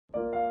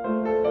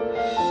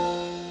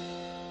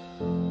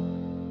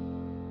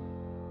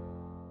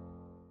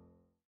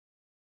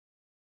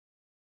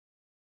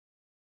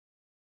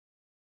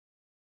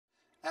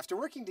After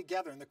working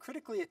together in the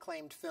critically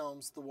acclaimed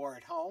films The War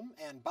at Home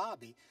and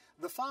Bobby,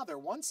 the father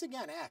once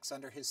again acts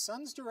under his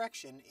son's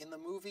direction in the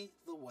movie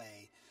The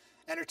Way.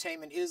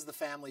 Entertainment is the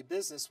family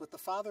business, with the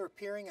father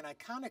appearing in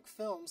iconic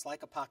films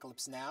like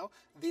Apocalypse Now,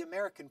 The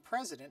American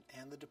President,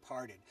 and The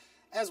Departed,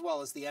 as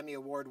well as the Emmy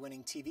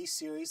Award-winning TV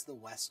series The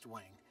West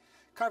Wing.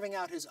 Carving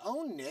out his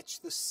own niche,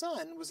 the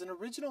son was an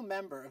original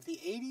member of the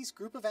 80s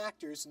group of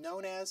actors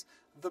known as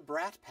the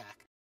Brat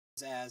Pack,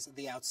 as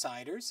The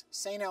Outsiders,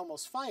 St.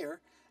 Elmo's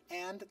Fire,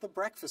 and The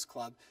Breakfast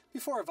Club,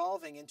 before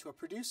evolving into a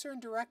producer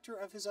and director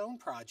of his own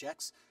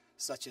projects,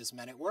 such as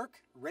Men at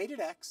Work, Rated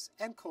X,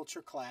 and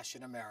Culture Clash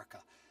in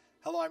America.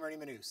 Hello, I'm Ernie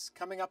Manouse.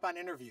 Coming up on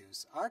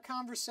InnerVIEWS, our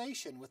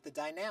conversation with the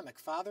dynamic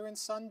father and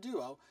son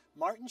duo,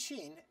 Martin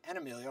Sheen and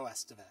Emilio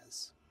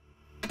Estevez.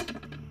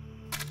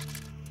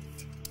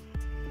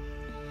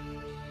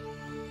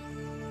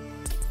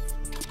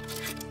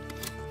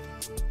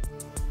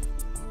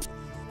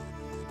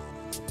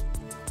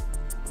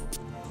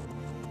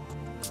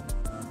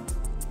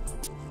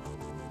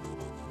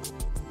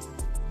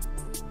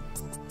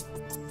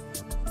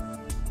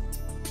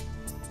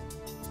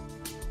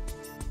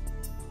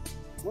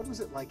 What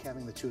was it like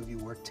having the two of you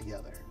work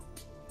together?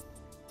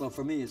 Well,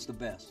 for me, it's the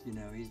best. You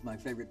know, he's my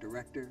favorite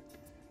director.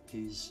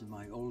 He's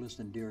my oldest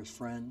and dearest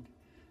friend,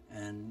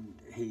 and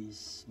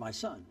he's my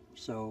son.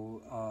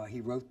 So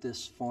he wrote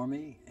this for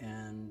me,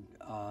 and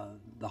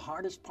the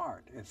hardest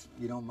part, if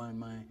you don't mind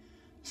my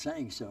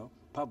saying so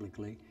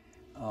publicly,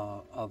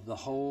 of the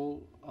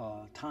whole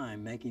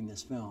time making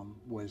this film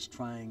was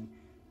trying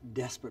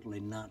desperately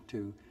not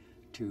to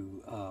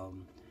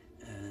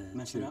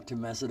mess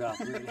it up.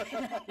 Really.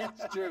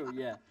 It's true.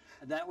 Yeah,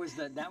 that was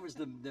the.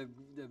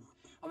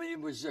 I mean,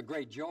 it was a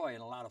great joy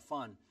and a lot of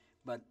fun,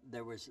 but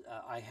there was.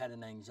 I had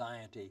an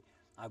anxiety.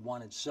 I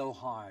wanted so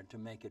hard to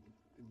make it,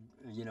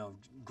 you know,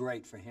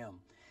 great for him,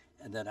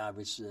 and that I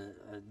was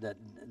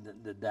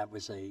that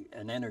was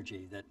an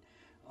energy that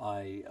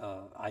I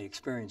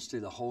experienced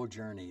through the whole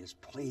journey. Is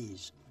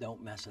please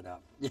don't mess it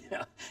up.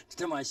 Yeah,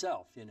 to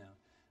myself, you know.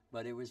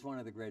 But it was one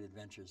of the great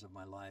adventures of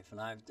my life,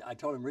 and I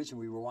told him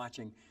recently we were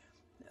watching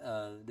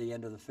the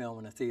end of the film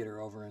in a theater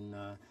over in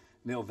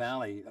Mill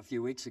Valley a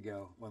few weeks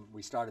ago when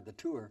we started the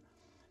tour,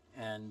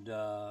 and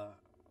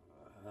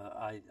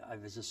I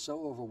was just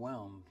so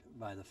overwhelmed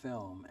by the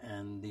film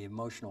and the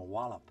emotional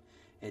wallop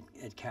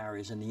it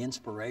carries and the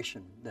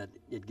inspiration that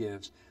it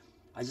gives.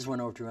 I just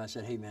went over to him and I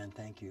said, "Hey man,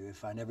 thank you.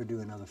 If I never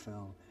do another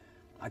film,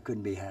 I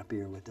couldn't be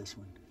happier with this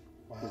one.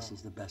 Wow. This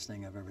is the best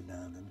thing I've ever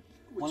done." And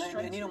well,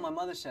 and you know, my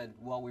mother said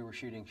while we were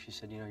shooting, she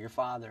said, you know, your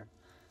father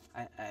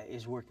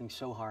is working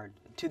so hard.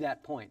 To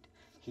that point,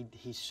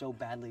 he so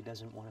badly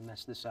doesn't want to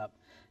mess this up.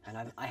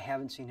 And I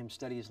haven't seen him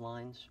study his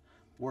lines,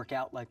 work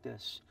out like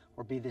this,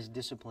 or be this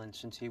disciplined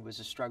since he was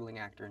a struggling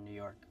actor in New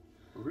York.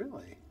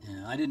 Really?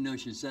 Yeah, I didn't know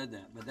she said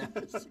that, but that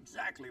was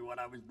exactly what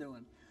I was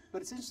doing.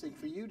 But it's interesting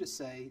for you to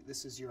say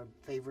this is your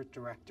favorite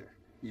director.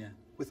 Yeah.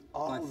 With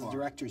all of the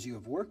directors you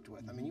have worked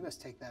with, I mean, you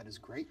must take that as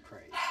great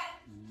praise.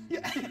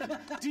 Yeah.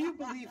 Do you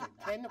believe it?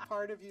 Can a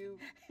part of you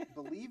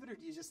believe it, or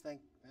do you just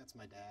think, that's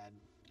my dad?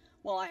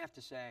 Well, I have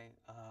to say,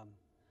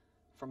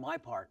 for my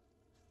part,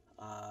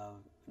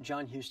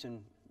 John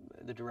Huston,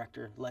 the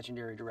director,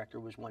 legendary director,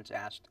 was once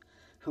asked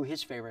who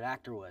his favorite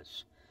actor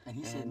was. And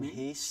he said me?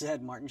 He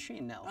said Martin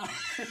Sheen, no.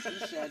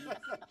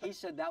 he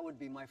said that would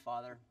be my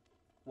father,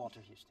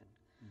 Walter Huston.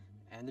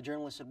 Mm-hmm. And the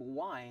journalist said, well,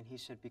 why? And he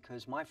said,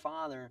 because my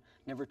father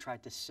never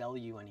tried to sell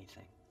you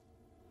anything.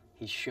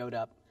 He showed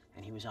up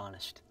and he was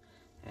honest.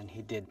 And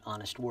he did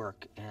honest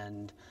work.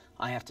 And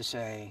I have to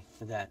say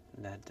that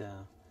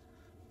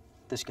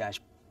this guy's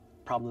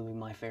probably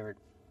my favorite,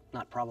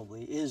 not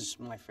probably, is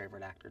my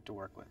favorite actor to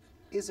work with.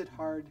 Is it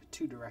hard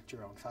to direct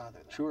your own father,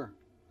 though?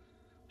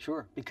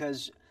 Sure,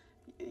 because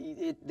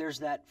there's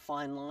that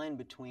fine line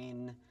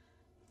between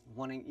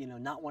wanting, you know,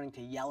 not wanting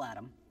to yell at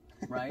him,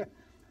 right?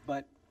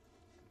 but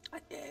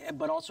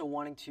also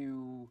wanting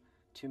to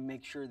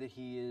make sure that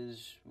he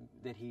is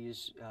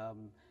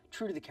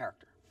true to the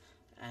character.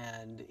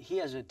 And he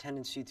has a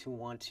tendency to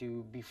want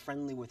to be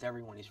friendly with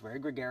everyone. He's very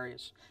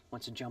gregarious,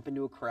 wants to jump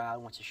into a crowd,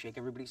 wants to shake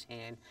everybody's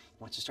hand,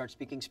 wants to start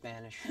speaking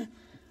Spanish.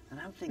 And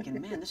I'm thinking,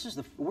 man,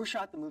 we're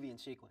shot the movie in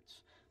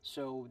sequence.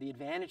 So the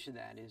advantage to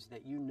that is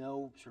that you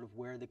know sort of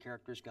where the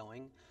character's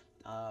going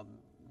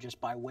just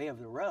by way of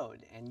the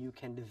road, and you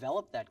can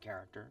develop that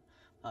character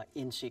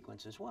in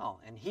sequence as well.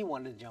 And he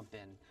wanted to jump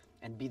in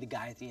and be the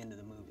guy at the end of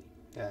the movie.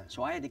 Yeah.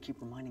 So I had to keep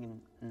reminding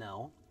him,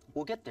 no,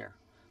 we'll get there.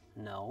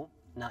 No.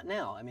 Not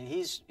now. I mean,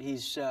 he's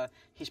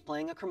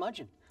playing a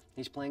curmudgeon.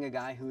 He's playing a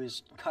guy who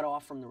is cut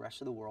off from the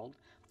rest of the world.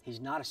 He's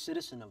not a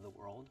citizen of the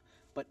world,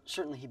 but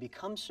certainly he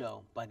becomes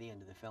so by the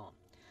end of the film.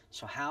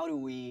 So how do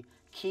we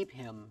keep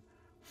him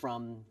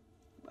from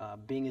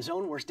being his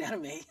own worst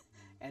enemy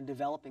and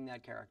developing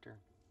that character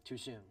too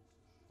soon?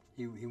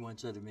 He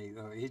once said to me,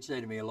 or he'd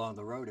say to me along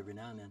the road every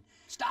now and then,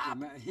 "Stop!"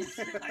 He'd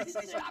say,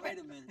 "Stop! Wait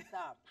a minute,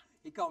 stop!"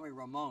 He called me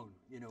Ramon,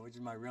 you know, which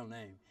is my real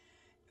name,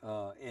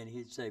 and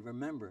he'd say,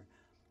 "Remember,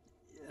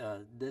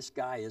 this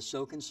guy is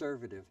so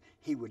conservative,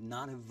 he would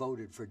not have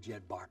voted for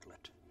Jed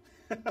Bartlett."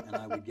 and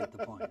I would get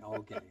the point.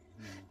 Okay.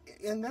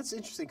 And that's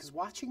interesting, because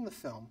watching the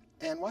film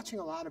and watching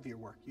a lot of your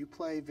work, you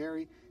play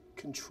very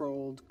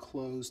controlled,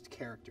 closed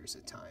characters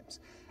at times.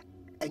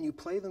 And you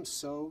play them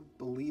so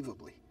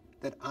believably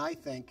that I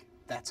think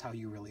that's how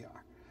you really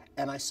are.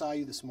 And I saw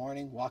you this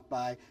morning walk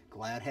by,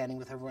 glad-handing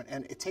with everyone,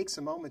 and it takes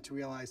a moment to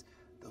realize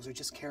those are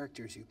just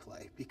characters you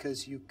play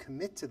because you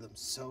commit to them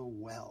so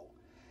well.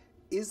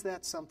 Is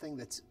that something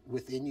that's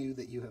within you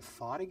that you have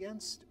fought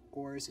against,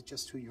 or is it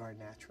just who you are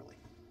naturally?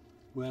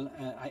 Well,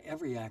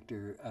 every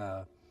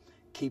actor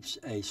keeps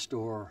a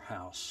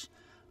storehouse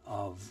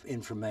of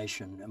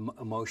information,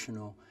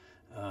 emotional,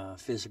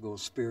 physical,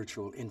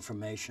 spiritual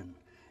information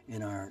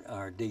in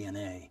our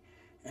DNA.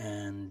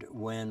 And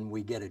when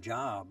we get a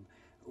job,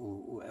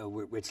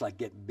 it's like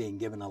being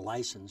given a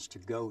license to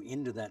go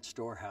into that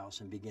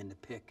storehouse and begin to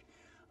pick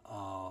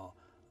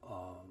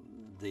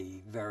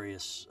the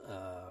various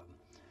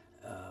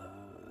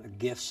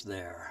gifts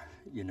there,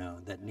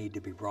 that need to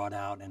be brought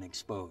out and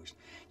exposed.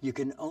 You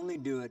can only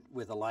do it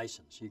with a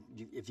license.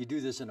 If you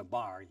do this in a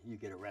bar, you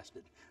get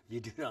arrested. If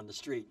you do it on the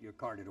street, you're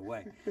carted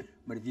away.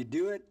 But if you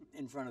do it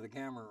in front of the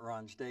camera or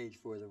on stage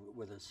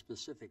with a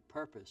specific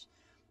purpose,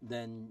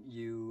 then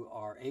you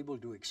are able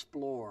to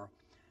explore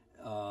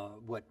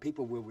what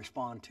people will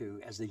respond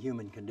to as the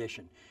human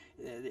condition.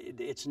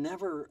 It's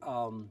never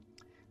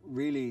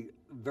really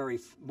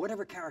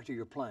whatever character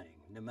you're playing,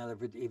 no matter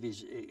if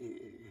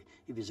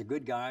he's a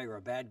good guy or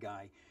a bad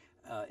guy,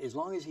 as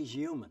long as he's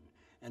human,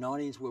 an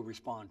audience will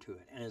respond to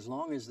it. And as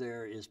long as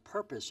there is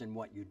purpose in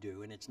what you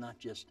do, and it's not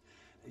just,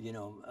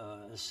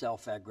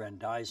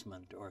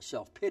 self-aggrandizement or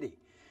self-pity,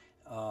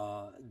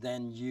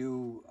 then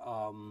you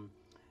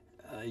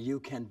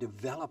can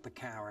develop a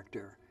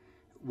character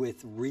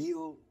with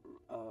real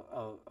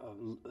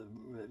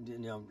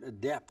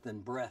depth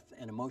and breadth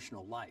and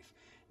emotional life.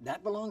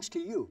 That belongs to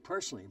you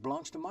personally. It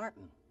belongs to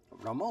Martin,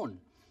 Ramon.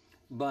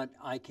 But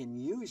I can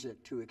use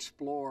it to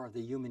explore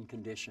the human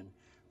condition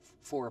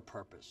for a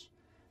purpose,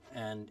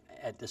 and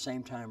at the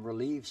same time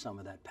relieve some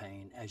of that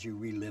pain as you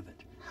relive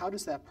it. How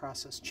does that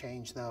process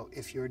change, though,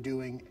 if you're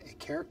doing a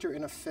character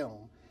in a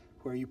film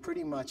where you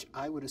pretty much,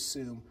 I would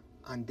assume,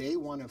 on day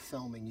one of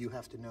filming, you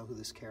have to know who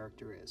this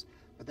character is.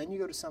 But then you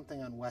go to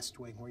something on West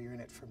Wing where you're in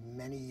it for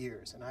many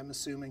years, and I'm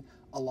assuming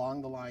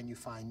along the line you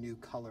find new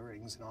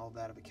colorings and all of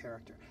that of a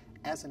character.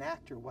 As an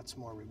actor, what's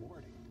more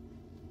rewarding?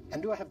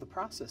 And do I have the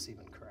process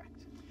even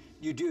correct?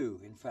 You do,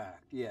 in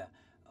fact, yeah.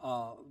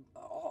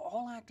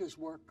 All actors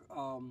work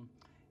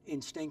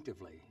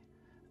instinctively.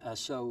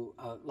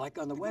 Like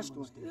on the West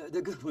Wing,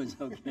 the good ones,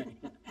 okay.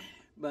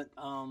 But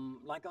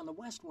like on the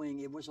West Wing,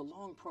 it was a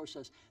long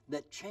process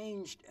that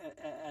changed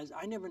as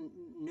I never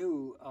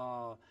knew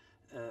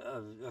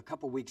a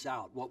couple weeks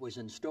out what was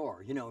in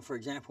store. For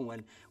example,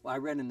 when I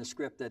read in the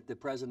script that the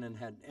president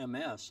had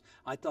MS,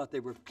 I thought they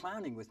were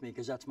clowning with me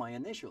because that's my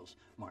initials,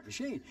 Martin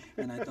Sheen.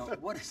 And I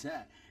thought, what is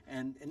that?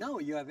 And no,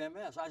 you have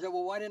MS. I said,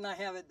 well, why didn't I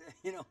have it,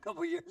 a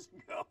couple years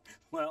ago?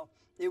 Well,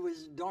 it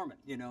was dormant,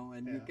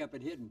 and you kept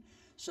it hidden.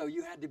 So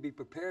you had to be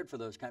prepared for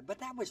those but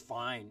that was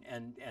fine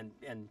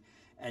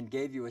and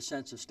gave you a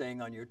sense of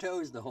staying on your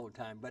toes the whole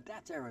time. But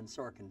that's Aaron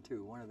Sorkin,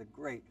 too, one of the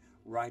great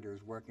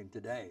writers working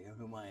today,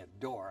 whom I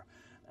adore,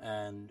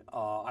 and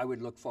I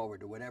would look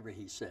forward to whatever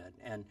he said.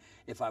 And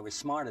if I was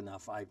smart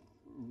enough, I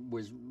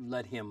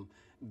let him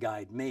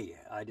guide me.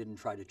 I didn't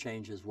try to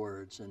change his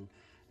words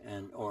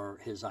or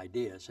his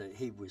ideas.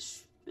 He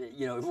was,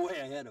 way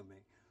ahead of me,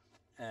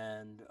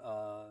 and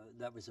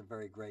that was a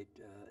very great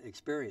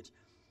experience.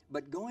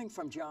 But going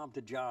from job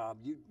to job,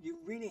 you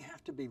really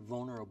have to be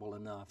vulnerable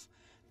enough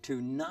to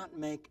not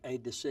make a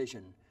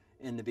decision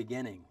in the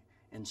beginning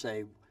and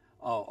say,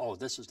 oh,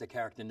 this is the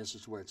character and this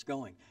is where it's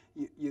going.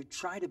 You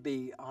try to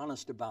be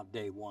honest about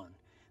day one,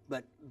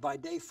 but by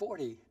day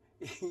 40,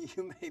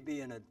 you may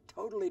be in a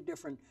totally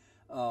different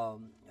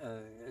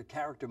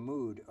character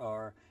mood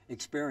or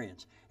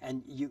experience,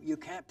 and you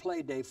can't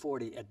play day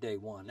 40 at day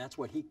one. That's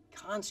what he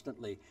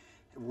constantly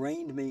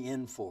reined me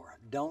in for.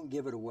 Don't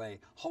give it away.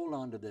 Hold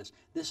on to this.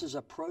 This is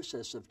a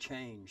process of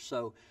change.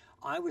 So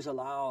I was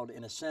allowed,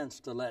 in a sense,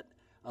 to let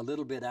a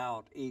little bit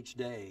out each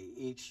day,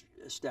 each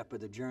step of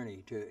the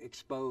journey, to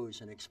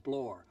expose and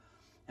explore.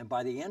 And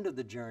by the end of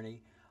the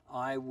journey,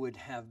 I would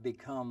have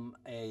become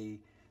a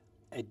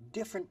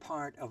different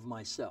part of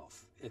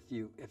myself, if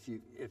you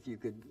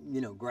could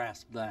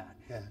grasp that.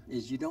 Yeah.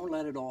 Is you don't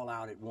let it all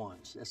out at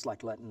once. It's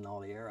like letting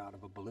all the air out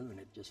of a balloon;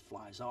 it just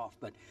flies off.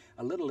 But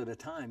a little at a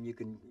time, you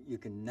can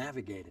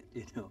navigate it.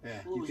 Yeah. Well,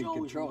 it you was can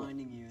always control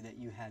reminding you that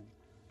you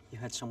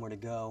had somewhere to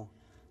go,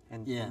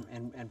 and Yeah.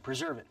 and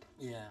preserve it.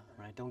 Yeah.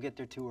 Right. Don't get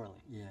there too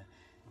early. Yeah.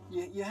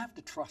 You have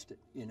to trust it.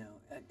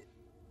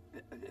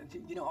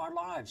 Our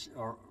lives,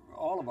 or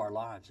all of our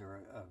lives, are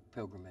a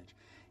pilgrimage.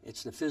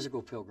 It's the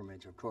physical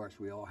pilgrimage, of course.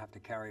 We all have to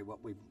carry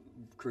what we've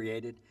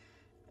created,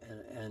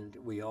 and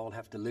we all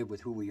have to live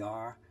with who we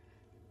are.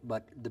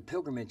 But the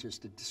pilgrimage is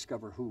to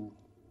discover who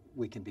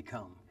we can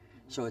become.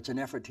 So it's an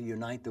effort to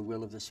unite the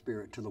will of the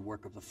spirit to the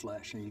work of the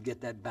flesh. And you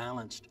get that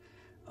balanced,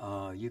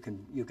 you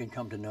can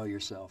come to know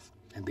yourself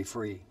and be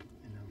free.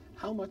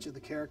 How much of the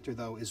character,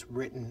 though, is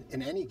written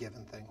in any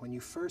given thing? When you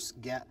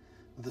first get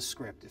the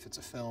script, if it's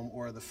a film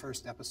or the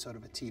first episode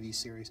of a TV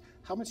series,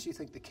 how much do you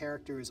think the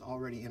character is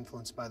already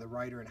influenced by the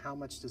writer, and how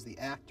much does the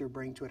actor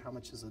bring to it? How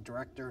much is the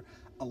director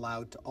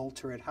allowed to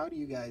alter it? How do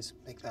you guys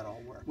make that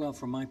all work? Well,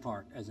 for my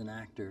part, as an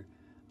actor,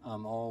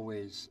 I'm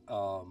always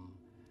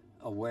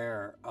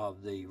aware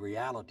of the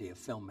reality of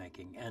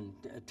filmmaking and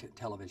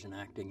television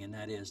acting, and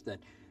that is that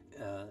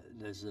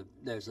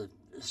there's a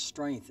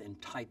strength in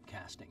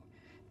typecasting.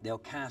 They'll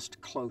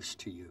cast close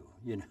to you,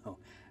 you know.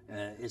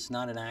 It's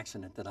not an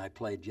accident that I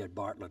played Jed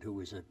Bartlett, who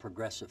was a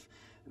progressive,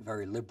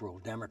 very liberal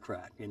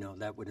Democrat. You know,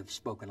 that would have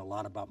spoken a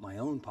lot about my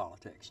own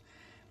politics.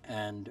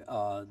 And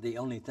the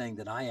only thing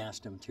that I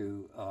asked him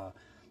to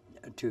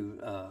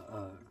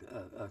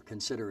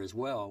consider as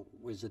well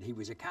was that he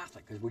was a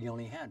Catholic, because we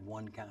only had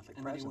one Catholic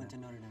president. And that he went to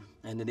Notre Dame.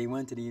 And that he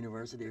went to the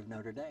University of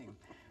Notre Dame.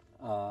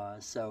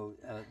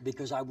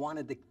 Because I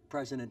wanted the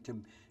president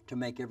to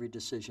make every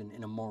decision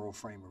in a moral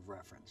frame of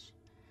reference.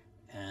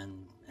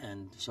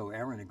 And so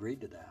Aaron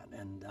agreed to that,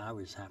 and I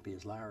was happy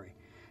as Larry.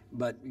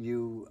 But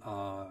you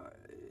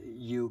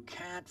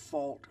can't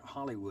fault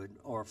Hollywood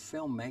or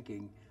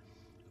filmmaking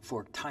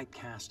for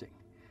typecasting.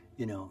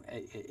 You know,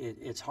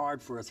 it's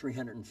hard for a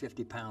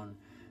 350-pound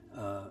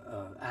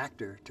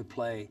actor to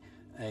play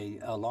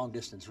a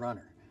long-distance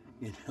runner.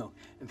 You know,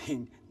 I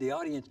mean, the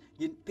audience,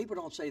 people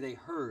don't say they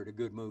heard a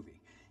good movie.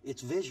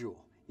 It's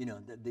visual. You know,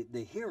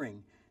 the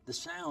hearing, the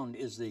sound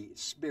is the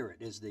spirit,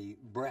 is the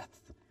breath,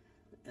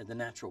 the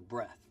natural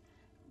breath.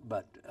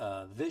 But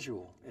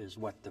visual is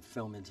what the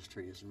film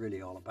industry is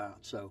really all about.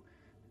 So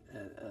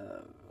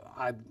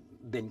I've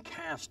been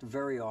cast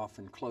very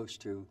often close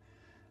to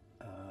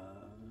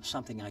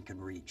something I can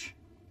reach,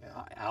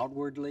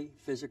 outwardly,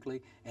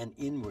 physically, and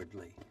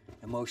inwardly,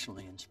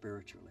 emotionally and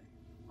spiritually.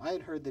 I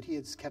had heard that he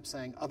had kept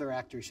saying other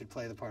actors should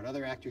play the part,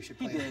 other actors should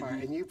play the part,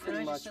 and you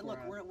pretty much said, look,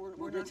 we're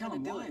not not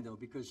going to do why, it. though,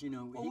 because, you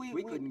know, Well,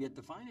 we couldn't get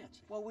the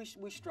financing. Well,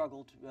 we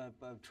struggled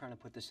trying to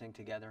put this thing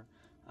together.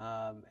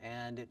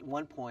 And at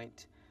one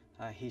point,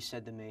 he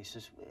said to me, he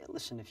says,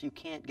 listen, if you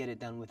can't get it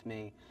done with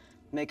me,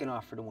 make an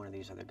offer to one of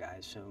these other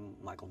guys,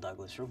 Michael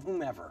Douglas or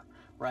whomever,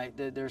 right?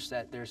 There's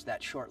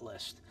that short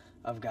list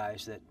of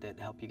guys that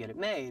help you get it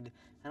made.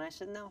 And I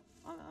said, no,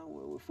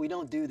 if we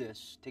don't do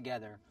this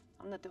together,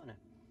 I'm not doing it.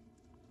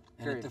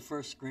 And at the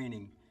first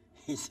screening,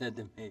 he said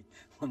to me,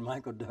 when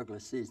Michael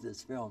Douglas sees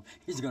this film,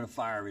 he's going to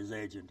fire his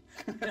agent.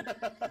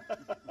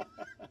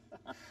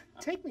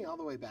 Take me all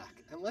the way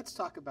back, and let's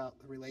talk about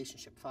the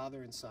relationship,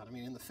 father and son. I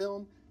mean, in the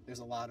film, there's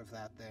a lot of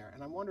that there,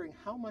 and I'm wondering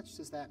how much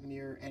does that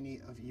mirror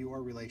any of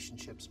your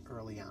relationships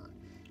early on?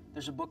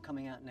 There's a book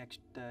coming out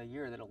next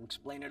year that'll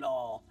explain it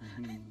all.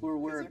 Mm-hmm.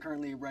 We're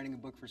currently writing a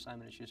book for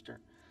Simon & Schuster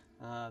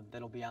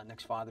that'll be out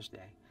next Father's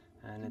Day,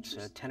 and it's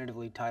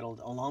tentatively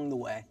titled Along the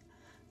Way.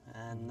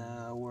 And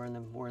we're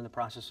in the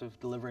process of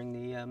delivering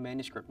the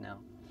manuscript now.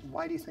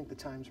 Why do you think the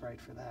time's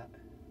right for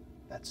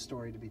that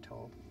story to be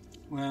told?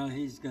 Well,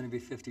 he's going to be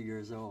 50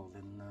 years old,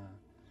 and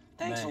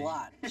thanks a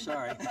lot.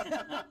 Sorry.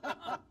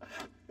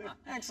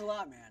 Thanks a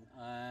lot, man.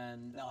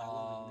 And no, I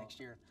will next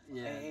year.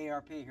 Yeah.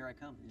 AARP, here I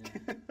come.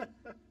 Yeah.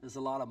 There's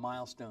a lot of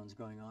milestones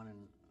going on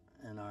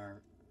in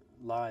our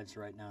lives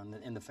right now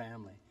in the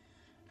family,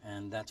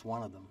 and that's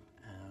one of them.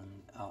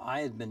 And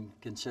I had been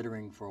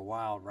considering for a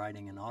while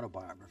writing an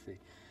autobiography.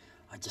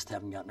 I just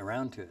haven't gotten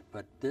around to it.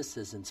 But this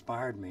has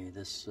inspired me,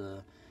 this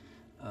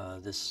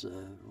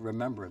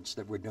remembrance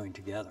that we're doing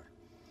together.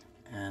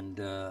 And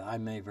I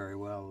may very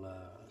well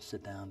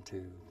sit down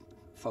to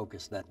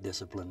focus that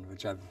discipline,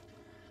 which I've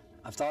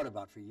thought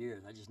about for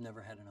years. I just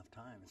never had enough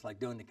time. It's like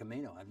doing the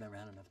Camino. I've never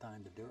had enough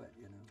time to do it,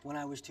 you know. When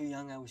I was too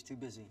young, I was too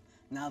busy.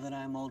 Now that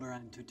I'm older,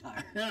 I'm too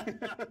tired.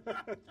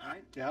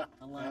 Right? Yeah.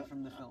 A line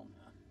from the film.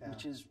 Yeah.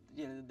 Which is,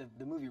 you know,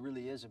 the movie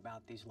really is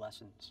about these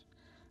lessons,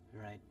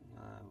 right?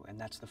 And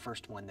that's the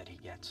first one that he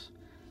gets.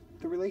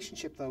 The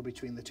relationship, though,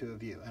 between the two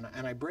of you,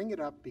 and I bring it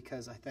up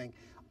because I think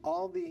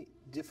all the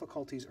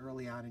difficulties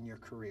early on in your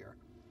career,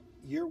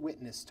 you're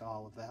witness to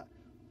all of that.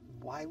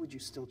 Why would you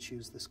still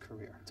choose this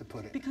career, to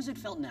put it? Because it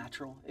felt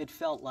natural. It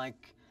felt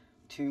like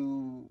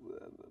to,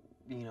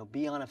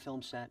 be on a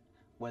film set,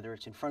 whether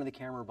it's in front of the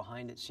camera or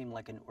behind it, seemed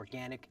like an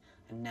organic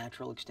and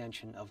natural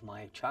extension of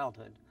my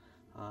childhood.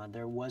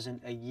 There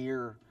wasn't a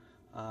year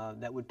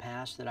that would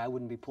pass that I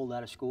wouldn't be pulled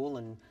out of school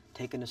and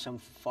taken to some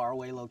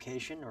faraway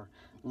location or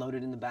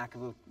loaded in the back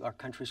of our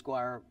Country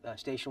Squire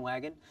station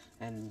wagon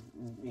and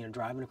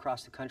driving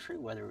across the country,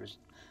 whether it was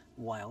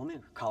Wyoming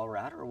or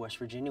Colorado or West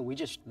Virginia.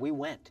 We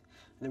went.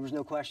 And there was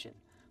no question.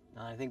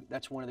 I think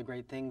that's one of the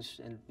great things,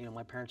 and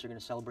my parents are going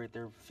to celebrate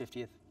their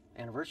 50th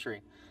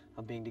anniversary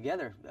of being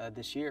together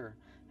this year,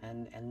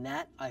 and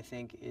that I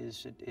think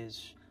is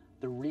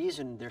the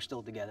reason they're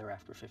still together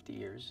after 50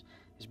 years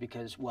is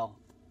because, well,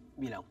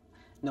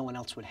 no one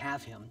else would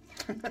have him,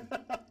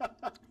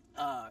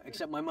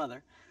 except my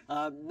mother.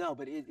 No,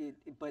 but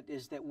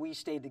is that we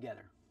stayed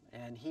together,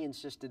 and he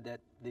insisted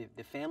that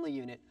the family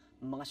unit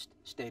must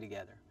stay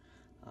together.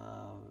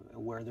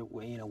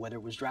 Whether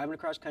it was driving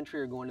across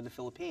country or going to the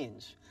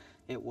Philippines,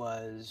 it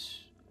was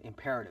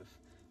imperative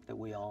that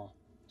we all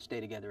stay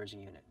together as a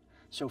unit.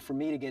 So for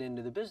me to get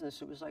into the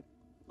business, it was like,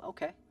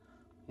 okay,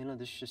 you know,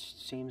 this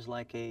just seems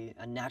like a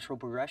natural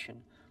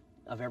progression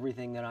of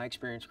everything that I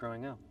experienced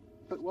growing up.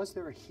 But was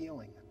there a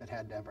healing that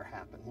had to ever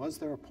happen? Was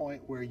there a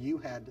point where you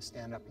had to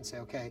stand up and say,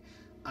 okay,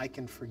 I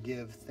can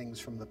forgive things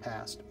from the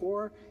past?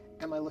 Or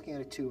am I looking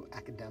at it too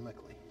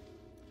academically?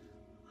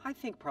 I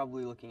think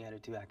probably looking at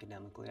it too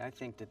academically. I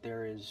think that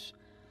there is,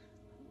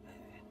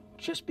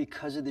 just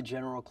because of the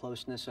general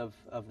closeness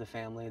of the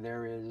family,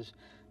 there is,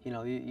 you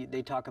know,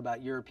 they talk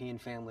about European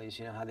families,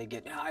 you know, how they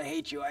get, oh, I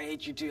hate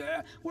you too,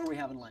 where are we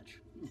having lunch?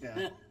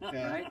 Yeah.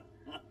 Right?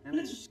 And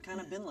it's kind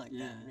of been like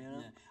that, you know?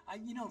 Yeah.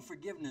 You know,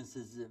 forgiveness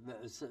is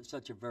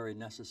such a very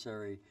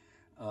necessary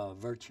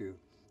virtue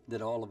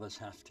that all of us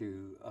have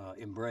to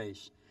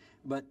embrace.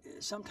 But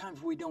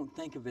sometimes we don't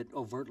think of it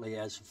overtly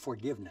as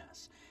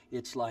forgiveness.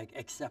 It's like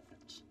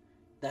acceptance.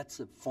 That's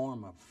a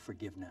form of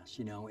forgiveness,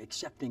 you know,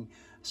 accepting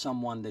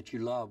someone that you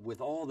love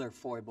with all their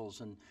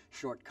foibles and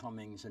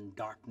shortcomings and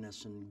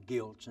darkness and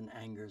guilt and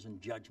angers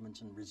and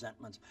judgments and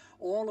resentments.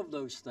 All of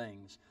those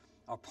things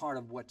are part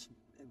of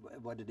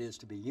what it is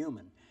to be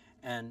human.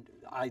 And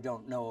I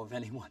don't know of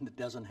anyone that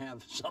doesn't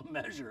have some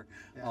measure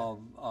of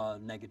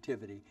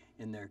negativity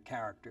in their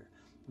character.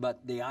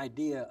 But the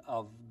idea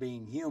of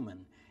being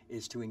human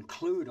is to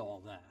include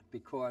all that,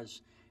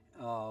 because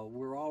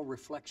we're all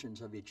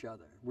reflections of each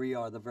other. We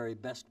are the very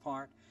best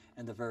part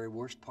and the very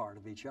worst part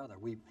of each other.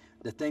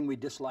 The thing we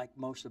dislike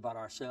most about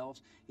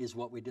ourselves is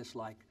what we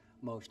dislike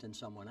most in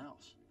someone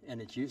else,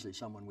 and it's usually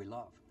someone we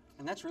love.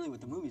 And that's really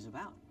what the movie's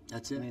about.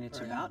 That's it. I mean, it's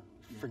about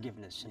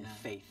forgiveness and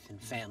faith and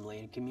family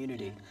and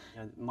community.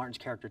 You know, Martin's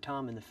character,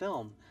 Tom, in the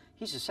film,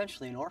 he's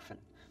essentially an orphan.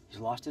 He's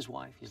lost his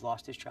wife, he's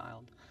lost his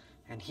child,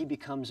 and he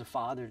becomes a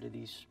father to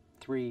these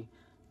three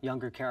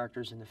younger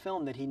characters in the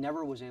film that he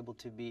never was able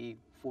to be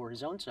for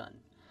his own son.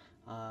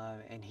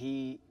 And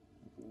he,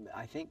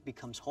 I think,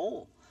 becomes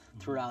whole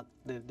throughout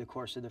the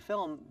course of the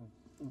film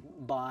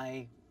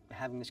by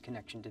having this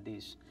connection to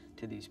these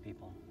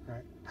people.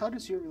 Right. How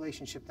does your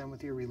relationship then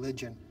with your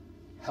religion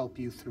help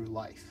you through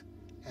life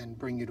and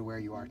bring you to where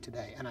you are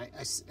today? And I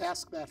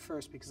ask that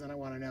first because then I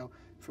want to know,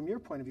 from your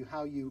point of view,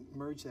 how you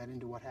merge that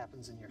into what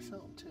happens in your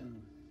film,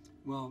 too.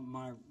 Well,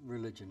 my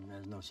religion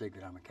is no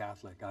secret. I'm a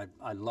Catholic.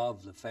 I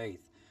love the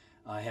faith.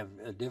 I have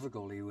a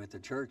difficulty with the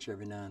church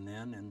every now and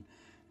then,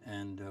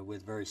 and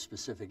with very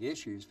specific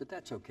issues, but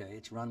that's okay.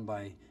 It's run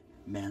by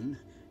men,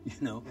 you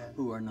know,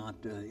 who are not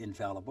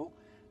infallible,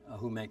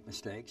 who make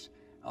mistakes.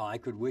 I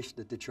could wish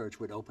that the church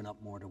would open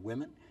up more to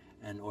women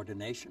and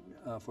ordination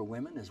for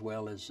women, as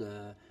well as,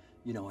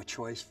 you know, a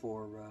choice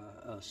for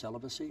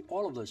celibacy,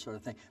 all of those sort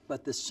of things.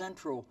 But the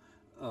central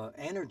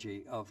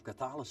energy of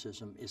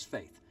Catholicism is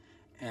faith,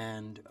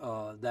 and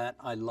that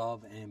I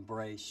love and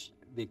embrace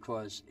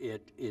because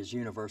it is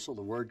universal.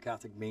 The word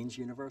Catholic means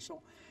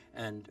universal,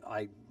 and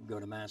I go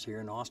to Mass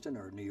here in Austin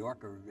or New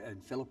York or in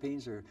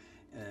Philippines or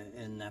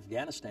in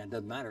Afghanistan,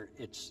 doesn't matter.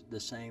 It's the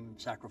same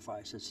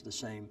sacrifice, it's the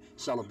same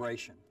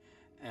celebration,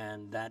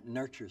 and that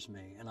nurtures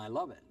me, and I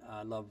love it.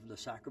 I love the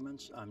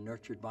sacraments, I'm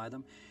nurtured by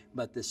them,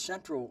 but the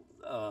central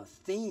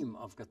theme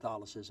of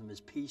Catholicism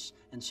is peace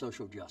and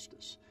social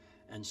justice.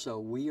 And so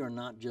we are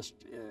not just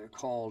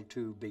called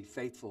to be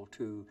faithful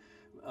to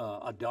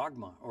a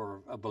dogma or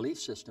a belief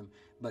system,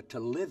 but to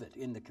live it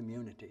in the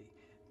community,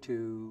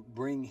 to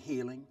bring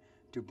healing,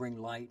 to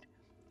bring light,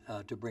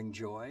 to bring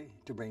joy,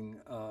 to bring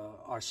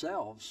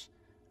ourselves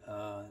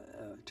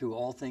to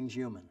all things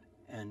human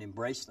and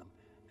embrace them,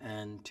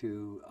 and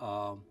to,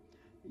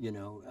 you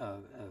know,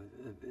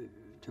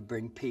 to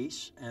bring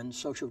peace and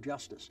social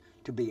justice,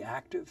 to be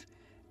active.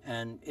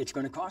 And it's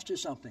going to cost you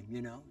something,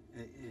 you know.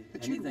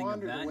 But you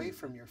wandered away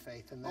from your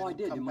faith and then I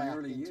did come in my back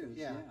early into, years.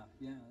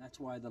 Yeah.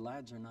 That's why the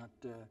lads are not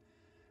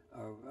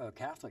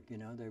Catholic. You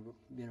know, they were,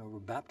 you know,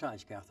 were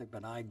baptized Catholic.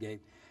 But I gave,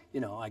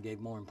 you know, I gave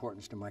more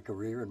importance to my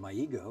career and my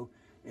ego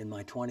in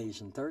my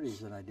 20s and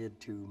 30s than I did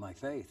to my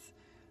faith.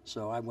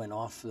 So I went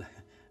off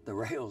the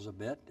rails a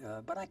bit.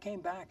 But I came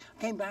back.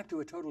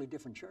 To a totally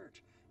different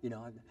church. You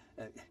know.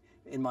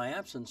 In my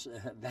absence,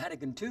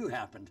 Vatican II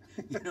happened.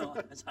 You know,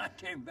 as I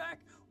came back,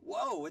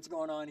 whoa, what's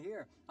going on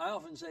here? I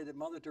often say that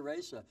Mother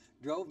Teresa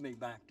drove me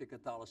back to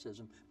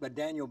Catholicism, but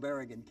Daniel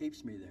Berrigan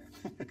keeps me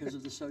there because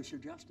of the social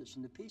justice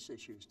and the peace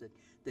issues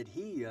that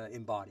he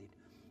embodied.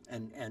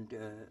 And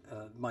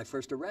my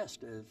first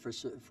arrest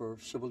for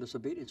civil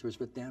disobedience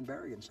was with Dan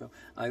Berrigan, so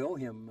I owe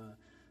him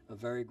a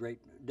very great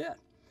debt.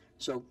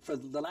 So for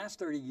the last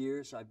 30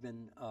 years, I've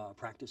been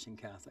practicing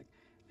Catholic.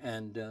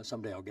 And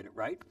someday I'll get it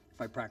right if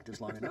I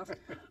practice long enough.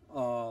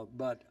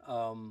 But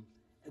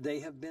they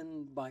have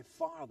been by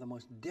far the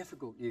most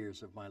difficult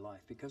years of my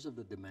life because of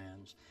the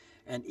demands,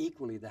 and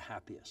equally the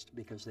happiest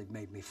because they've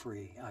made me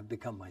free. I've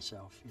become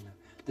myself. You know,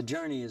 the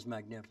journey is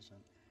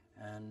magnificent,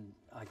 and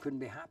I couldn't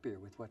be happier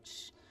with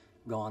what's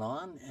gone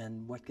on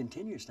and what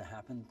continues to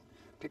happen,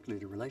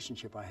 particularly the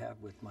relationship I have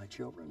with my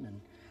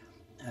children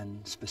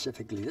and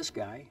specifically this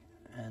guy.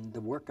 And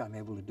the work I'm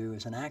able to do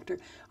as an actor,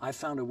 I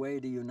found a way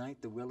to unite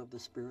the will of the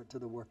Spirit to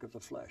the work of the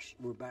flesh.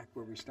 We're back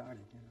where we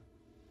started, you know.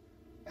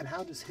 And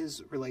how does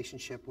his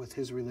relationship with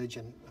his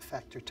religion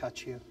affect or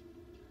touch you?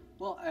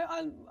 Well,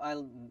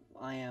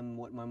 I am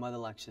what my mother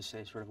likes to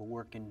say, sort of a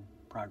work in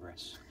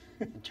progress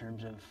in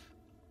terms of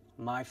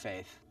my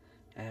faith,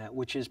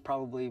 which is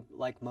probably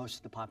like most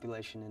of the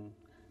population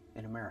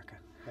in America,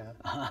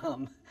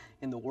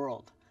 in the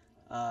world.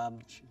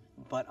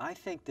 But I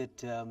think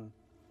that,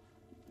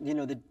 you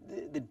know,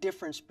 the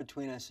difference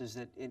between us is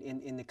that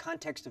in the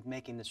context of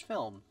making this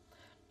film,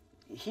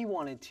 he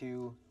wanted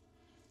to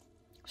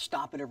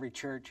stop at every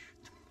church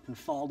and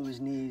fall to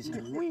his knees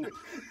and weep.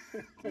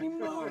 And he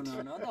moaned.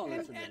 Don't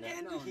listen to that.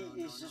 And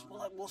he says,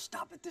 well, we'll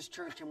stop at this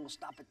church and we'll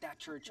stop at that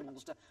church and we'll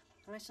stop.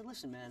 And I said,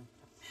 listen, man.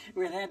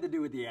 It had to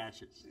do with the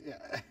ashes.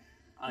 Yeah.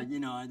 You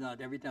know, I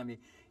thought every time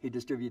he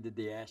distributed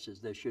the ashes,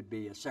 there should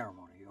be a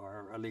ceremony,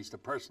 or at least a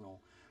personal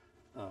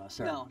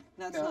ceremony.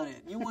 No, that's not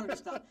it. You wanted to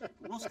stop.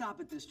 We'll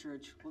stop at this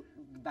church.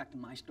 Back to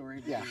my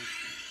story. Yeah.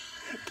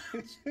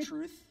 It's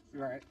truth.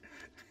 Right.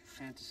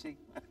 Fantasy.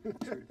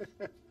 Truth.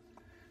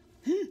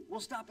 We'll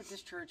stop at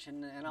this church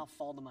and I'll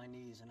fall to my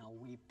knees and I'll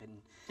weep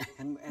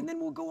and then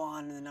we'll go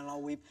on and then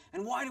I'll weep.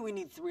 And why do we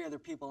need 3 other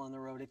people on the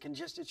road? It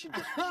should just be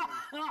me.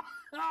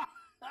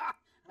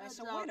 And I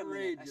said, wait a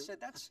minute. I said,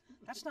 that's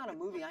not a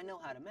movie I know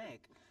how to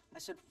make. I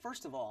said,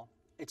 first of all,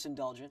 it's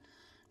indulgent,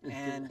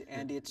 and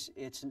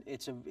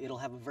it'll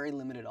have a very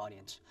limited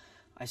audience.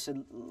 I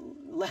said,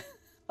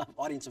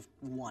 audience of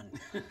 1.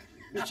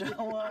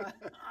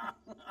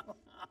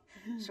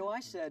 So I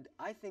said,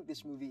 I think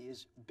this movie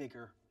is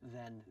bigger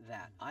than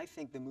that. I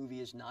think the movie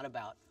is not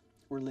about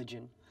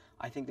religion.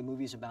 I think the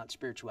movie is about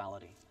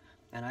spirituality.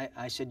 And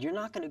I said, you're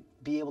not going to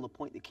be able to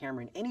point the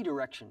camera in any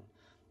direction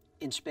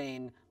in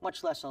Spain,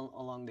 much less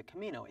along the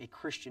Camino, a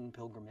Christian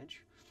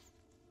pilgrimage,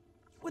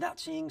 without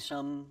seeing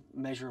some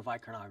measure of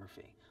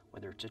iconography,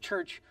 whether it's a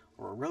church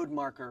or a road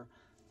marker.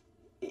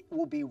 It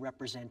will be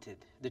represented.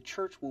 The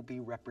church will be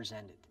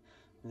represented.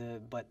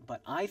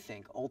 But I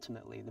think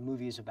ultimately the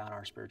movie is about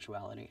our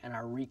spirituality and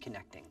our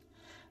reconnecting.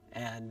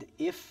 And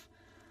if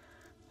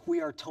we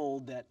are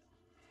told that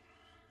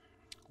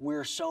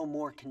we're so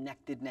more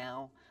connected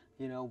now,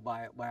 you know,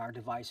 by our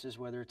devices,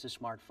 whether it's the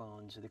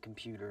smartphones or the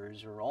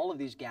computers or all of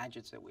these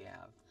gadgets that we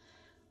have,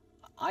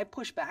 I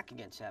push back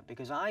against that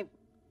because I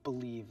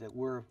believe that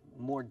we're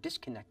more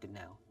disconnected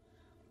now,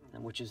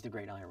 which is the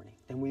great irony,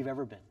 than we've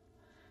ever been.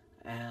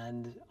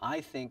 And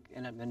I think,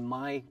 and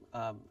my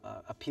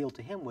appeal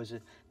to him was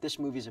that this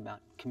movie is about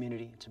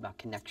community, it's about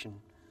connection.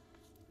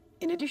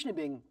 In addition to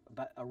being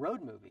about a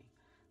road movie,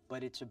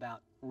 but it's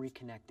about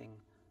reconnecting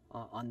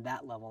on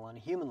that level, on a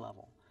human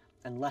level,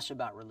 and less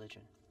about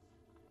religion.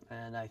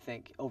 And I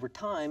think over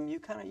time,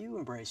 you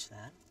embrace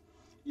that.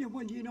 Yeah,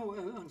 well, you know,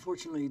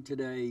 unfortunately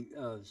today,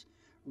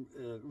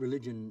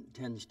 religion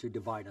tends to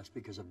divide us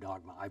because of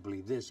dogma. I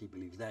believe this, he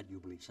believes that, you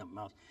believe something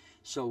else.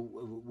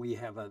 So we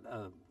have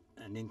an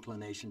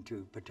inclination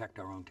to protect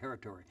our own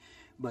territory.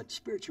 But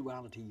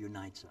spirituality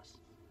unites us.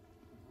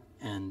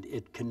 And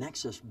it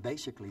connects us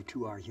basically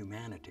to our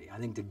humanity. I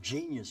think the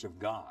genius of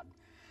God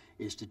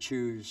is to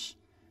choose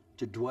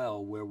to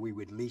dwell where we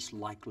would least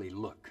likely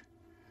look.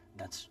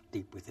 That's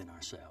deep within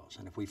ourselves.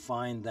 And if we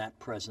find that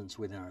presence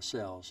within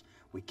ourselves,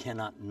 we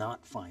cannot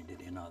not find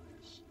it in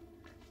others.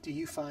 Do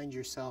you find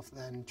yourself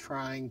then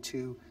trying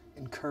to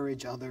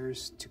encourage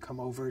others to come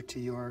over to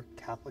your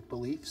Catholic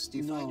beliefs? Do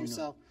you find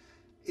yourself...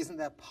 Isn't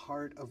that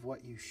part of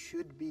what you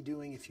should be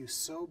doing if you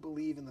so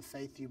believe in the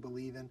faith you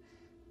believe in,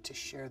 to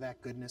share that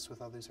goodness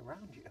with others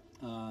around you?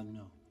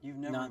 No. You've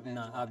never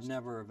evangelized? I've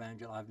never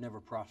evangelized. I've never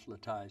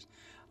proselytized.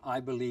 I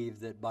believe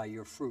that by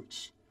your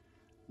fruits,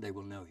 they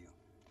will know you.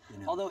 You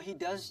know? Although he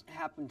does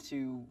happen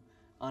to,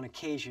 on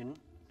occasion,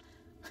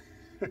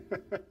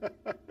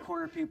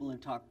 corner people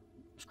and talk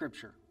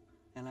scripture.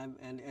 And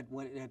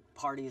at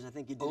parties, I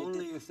think you did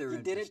Only if they're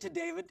interested. Did it to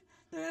David,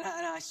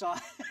 and I saw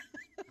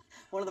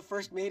one of the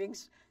first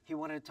meetings. He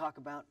wanted to talk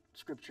about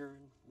scripture,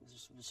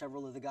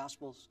 several of the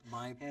Gospels.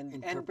 My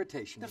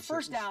interpretation. The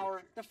first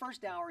hour,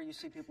 you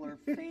see people are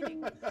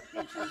fading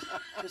interest.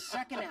 The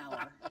second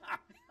hour,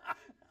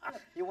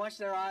 you watch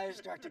their eyes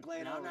start to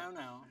glade over.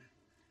 No.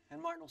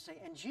 And Martin will say,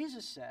 "And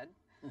Jesus said,"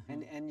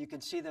 and you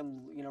can see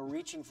them, you know,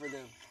 reaching for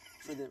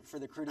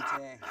the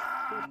crudité,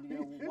 and, you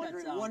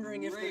know,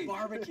 wondering if the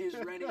barbecue's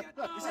ready yet.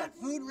 Is that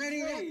food ready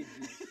yet?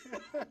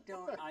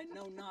 I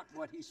know not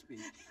what he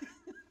speaks.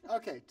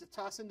 Okay, to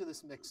toss into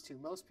this mix too,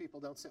 most people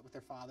don't sit with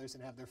their fathers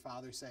and have their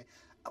fathers say,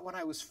 when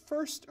I was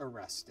first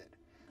arrested.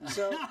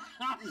 So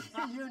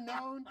you're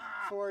known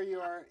for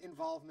your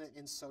involvement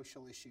in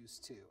social issues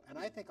too. And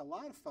I think a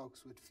lot of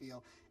folks would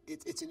feel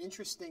it's an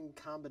interesting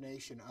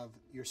combination of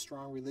your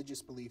strong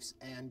religious beliefs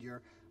and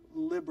your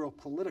liberal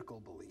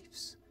political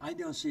beliefs. I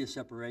don't see a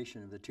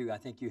separation of the two. I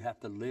think you have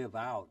to live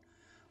out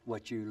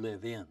what you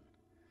live in,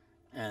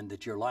 and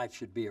that your life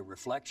should be a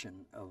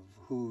reflection of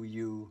who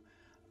you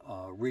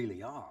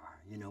really are.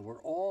 You know,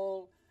 we're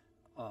all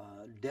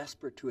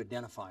desperate to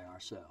identify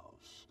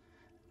ourselves,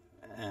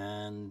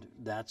 and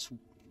that's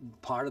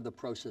part of the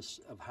process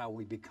of how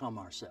we become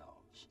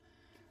ourselves.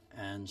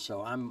 And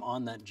so I'm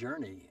on that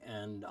journey,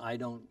 and I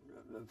don't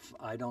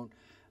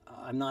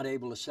I'm not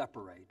able to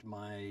separate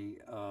my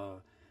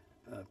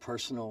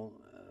personal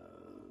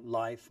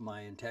life,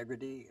 my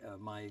integrity,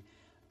 my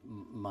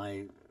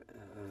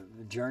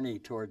journey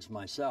towards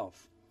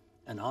myself,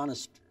 an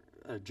honest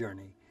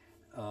journey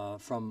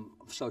from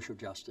social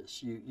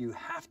justice. You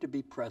have to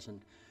be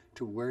present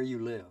to where you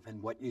live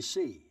and what you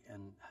see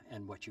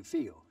and what you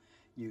feel.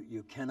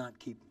 You cannot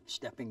keep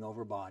stepping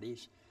over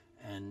bodies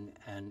and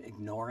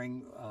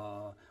ignoring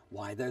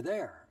why they're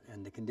there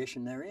and the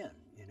condition they're in.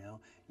 You know,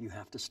 you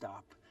have to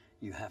stop.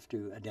 You have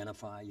to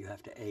identify. You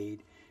have to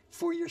aid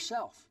for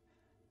yourself.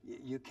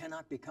 You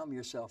cannot become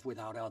yourself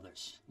without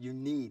others. You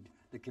need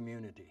the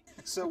community.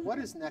 So what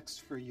is next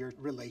for your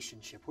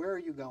relationship? Where are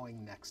you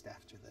going next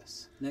after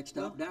this? Next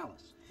up,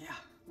 Dallas. Yeah.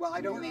 Well,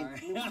 I don't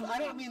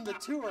mean the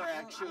tour,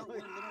 actually. We're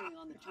literally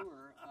on the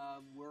tour.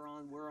 We're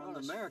on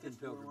an American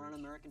pilgrimage. We're on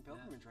American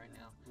pilgrimage right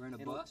now. We're in a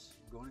bus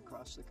going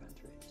across the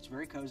country. It's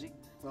very cozy.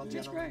 Well, It's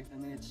gentlemen, great. I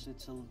mean,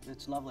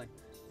 it's lovely.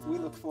 we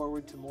look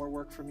forward to more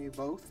work from you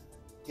both,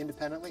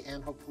 independently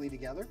and hopefully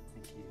together.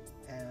 Thank you.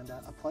 And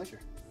a pleasure.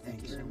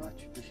 Thank you very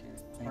much. Appreciate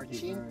it. Thank Martin you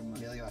Sheen, very much.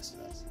 Emilio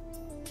Estevez.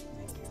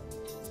 Thank you.